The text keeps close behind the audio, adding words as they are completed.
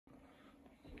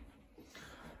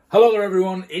Hello there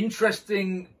everyone,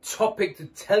 interesting topic to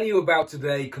tell you about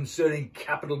today concerning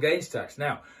capital gains tax.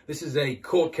 Now, this is a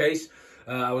court case.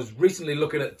 I was recently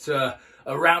looking at a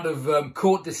round of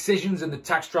court decisions in the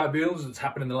tax tribunals that's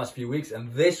happened in the last few weeks,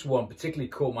 and this one particularly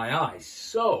caught my eye.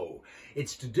 So,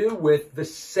 it's to do with the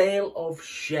sale of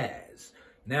shares.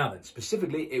 Now then,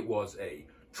 specifically, it was a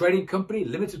trading company,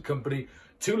 limited company.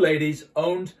 Two ladies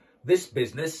owned this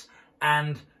business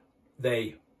and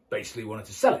they basically wanted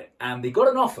to sell it, and they got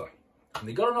an offer,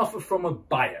 from a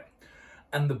buyer,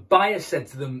 and the buyer said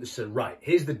to them, right,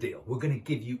 here's the deal, we're going to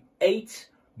give you £8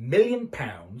 million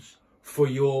for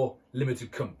your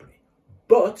limited company,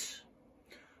 but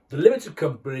the limited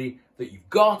company that you've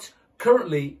got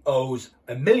currently owes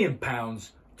 £1 million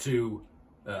to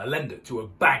a lender, to a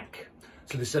bank.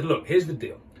 So they said, look, here's the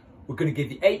deal, we're going to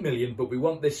give you 8 million, but we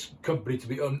want this company to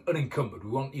be unencumbered. We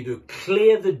want you to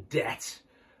clear the debt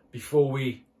before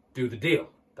we do the deal.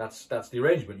 That's the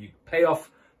arrangement. You pay off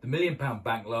the £1 million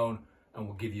bank loan and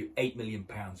we'll give you £8 million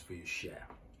for your share.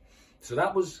 So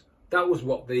that was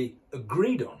what they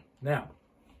agreed on. Now,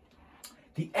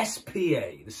 the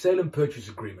SPA, the sale and purchase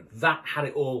agreement, that had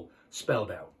it all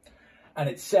spelled out. And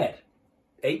it said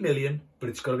 8 million, but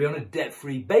it's got to be on a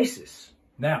debt-free basis.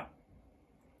 Now,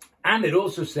 and it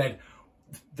also said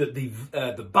that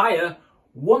the buyer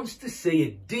wants to see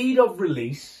a deed of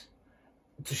release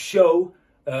to show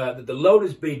that the loan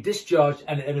has been discharged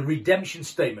and a redemption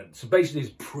statement. So basically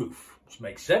it's proof, which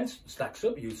makes sense, stacks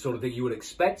up. You sort of think you would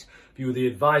expect if you were the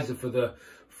advisor for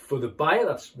the buyer,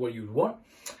 that's what you would want.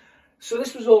 So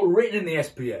this was all written in the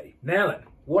SPA. Now then,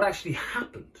 what actually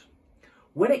happened?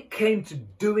 When it came to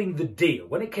doing the deal,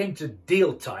 when it came to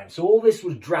deal time, so all this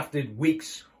was drafted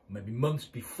weeks, or maybe months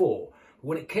before,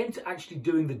 when it came to actually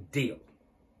doing the deal,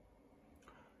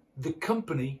 the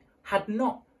company had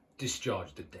not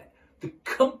discharged the debt. The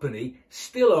company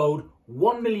still owed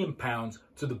 £1 million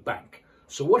to the bank.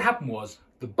 So what happened was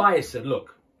the buyer said,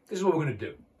 look, this is what we're going to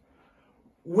do.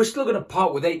 We're still going to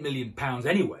part with £8 million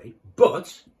anyway,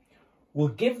 but we'll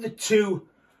give the two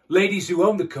ladies who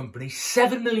own the company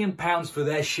 £7 million for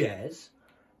their shares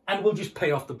and we'll just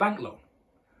pay off the bank loan.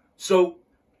 So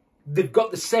they've got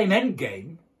the same end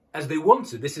game as they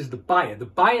wanted. This is the buyer. The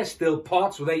buyer still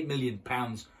parts with £8 million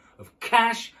of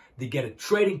cash. They get a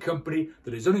trading company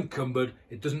that is unencumbered.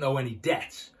 It doesn't owe any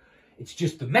debts. It's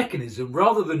just the mechanism.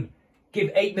 Rather than give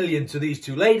 8 million to these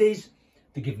two ladies,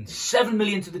 they give them 7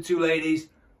 million to the two ladies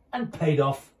and paid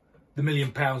off the £1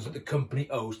 million that the company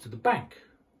owes to the bank.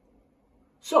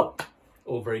 So,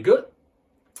 all very good.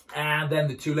 And then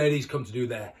the two ladies come to do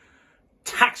their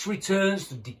tax returns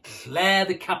to declare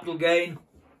the capital gain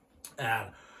and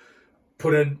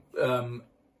put in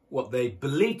what they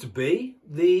believe to be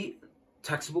the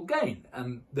taxable gain,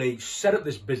 and they set up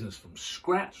this business from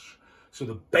scratch. So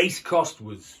the base cost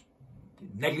was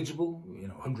negligible,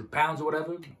 £100 or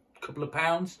whatever, a couple of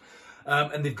pounds,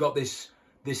 and they've got this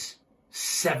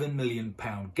 £7 million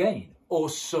gain, or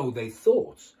so they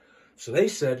thought. So they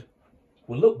said,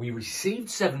 well, look, we received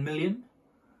 7 million.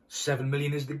 7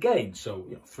 million is the gain, so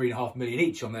 3.5 million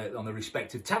each on their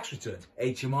respective tax returns.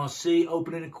 HMRC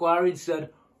opened an inquiry and said,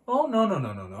 oh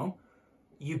no,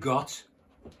 you got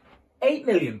 £8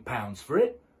 million for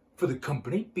it, for the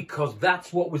company, because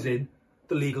that's what was in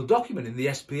the legal document, in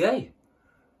the SPA. They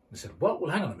said, well,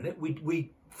 hang on a minute.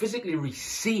 We physically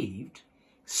received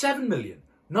 7 million,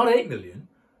 not 8 million.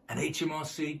 And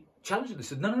HMRC challenged it. They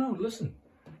said, no, listen,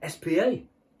 SPA,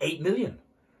 8 million.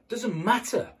 Doesn't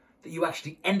matter that you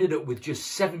actually ended up with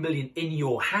just 7 million in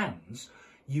your hands.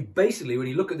 You basically, when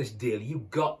you look at this deal, you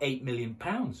got £8 million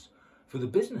for the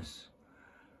business.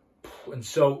 And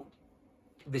so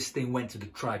this thing went to the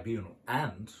tribunal,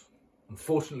 and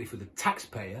unfortunately for the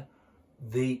taxpayers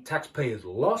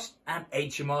lost and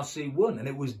HMRC won, and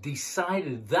it was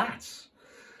decided that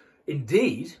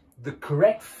indeed the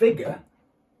correct figure,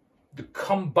 the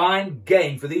combined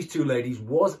gain for these two ladies,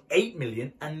 was 8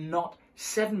 million and not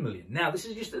 7 million. Now, this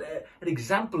is just an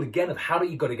example again of how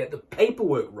you've got to get the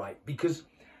paperwork right, because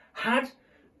had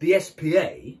the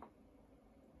SPA,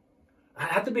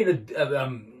 had there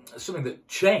been something that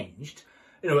changed,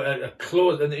 a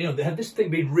clause, and they had this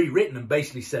thing being rewritten and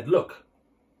basically said, look,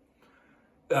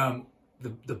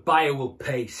 the buyer will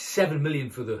pay 7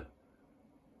 million for the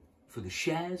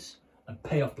shares and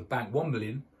pay off the bank 1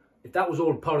 million. If that was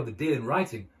all part of the deal in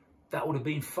writing, that would have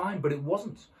been fine, but it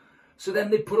wasn't. So then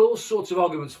they put all sorts of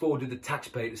arguments forward to the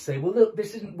taxpayer to say, well, look,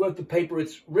 this isn't worth the paper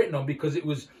it's written on because it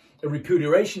was a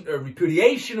repudiation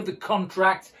of the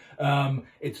contract.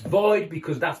 It's void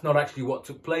because that's not actually what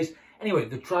took place. Anyway,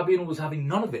 the tribunal was having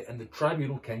none of it, and the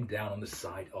tribunal came down on the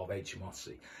side of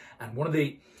HMRC. And one of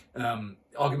the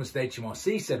arguments that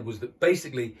HMRC said was that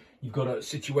basically you've got a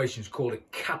situation called a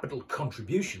capital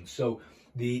contribution. So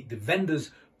the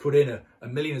vendors put in a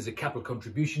million as a capital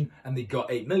contribution and they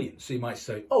got 8 million. So you might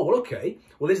say, oh, well, okay,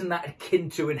 well, isn't that akin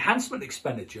to enhancement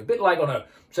expenditure? A bit like on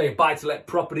say a buy-to-let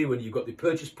property when you've got the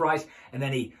purchase price and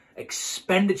any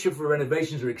expenditure for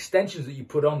renovations or extensions that you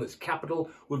put on that's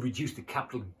capital would reduce the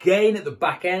capital gain at the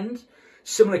back end.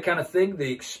 Similar kind of thing,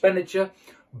 the expenditure,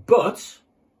 but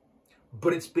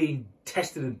it's been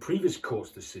tested in previous court's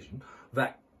decision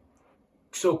that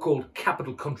so-called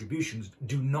capital contributions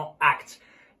do not act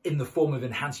in the form of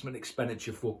enhancement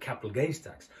expenditure for capital gains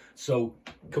tax. So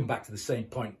come back to the same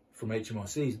point from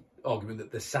HMRC's argument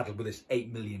that they're saddled with this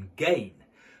 8 million gain,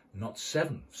 not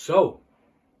 7. So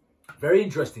very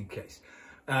interesting case,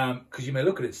 because you may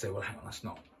look at it and say, well, hang on, it's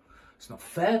not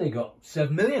fair. They got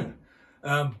 7 million,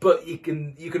 but you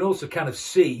can also kind of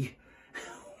see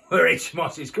where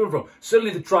HMRC is coming from.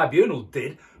 Certainly the tribunal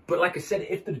did, but like I said,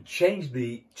 if they'd changed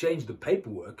the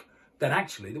paperwork, then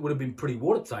actually it would have been pretty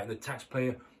watertight and the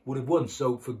taxpayer would have won.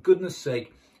 So for goodness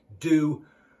sake, do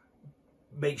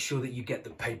make sure that you get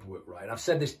the paperwork right. I've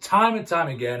said this time and time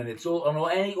again, and it's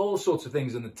all sorts of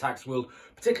things in the tax world,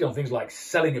 particularly on things like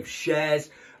selling of shares,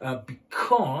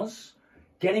 because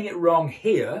getting it wrong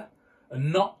here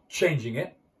and not changing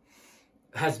it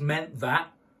has meant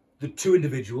that the two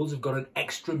individuals have got an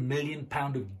extra £1 million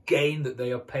of gain that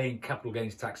they are paying capital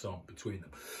gains tax on between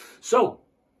them. So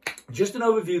just an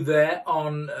overview there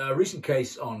on a recent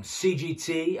case on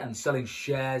CGT and selling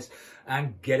shares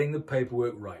and getting the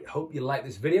paperwork right. Hope you liked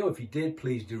this video. If you did,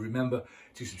 please do remember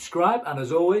to subscribe. And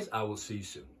as always, I will see you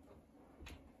soon.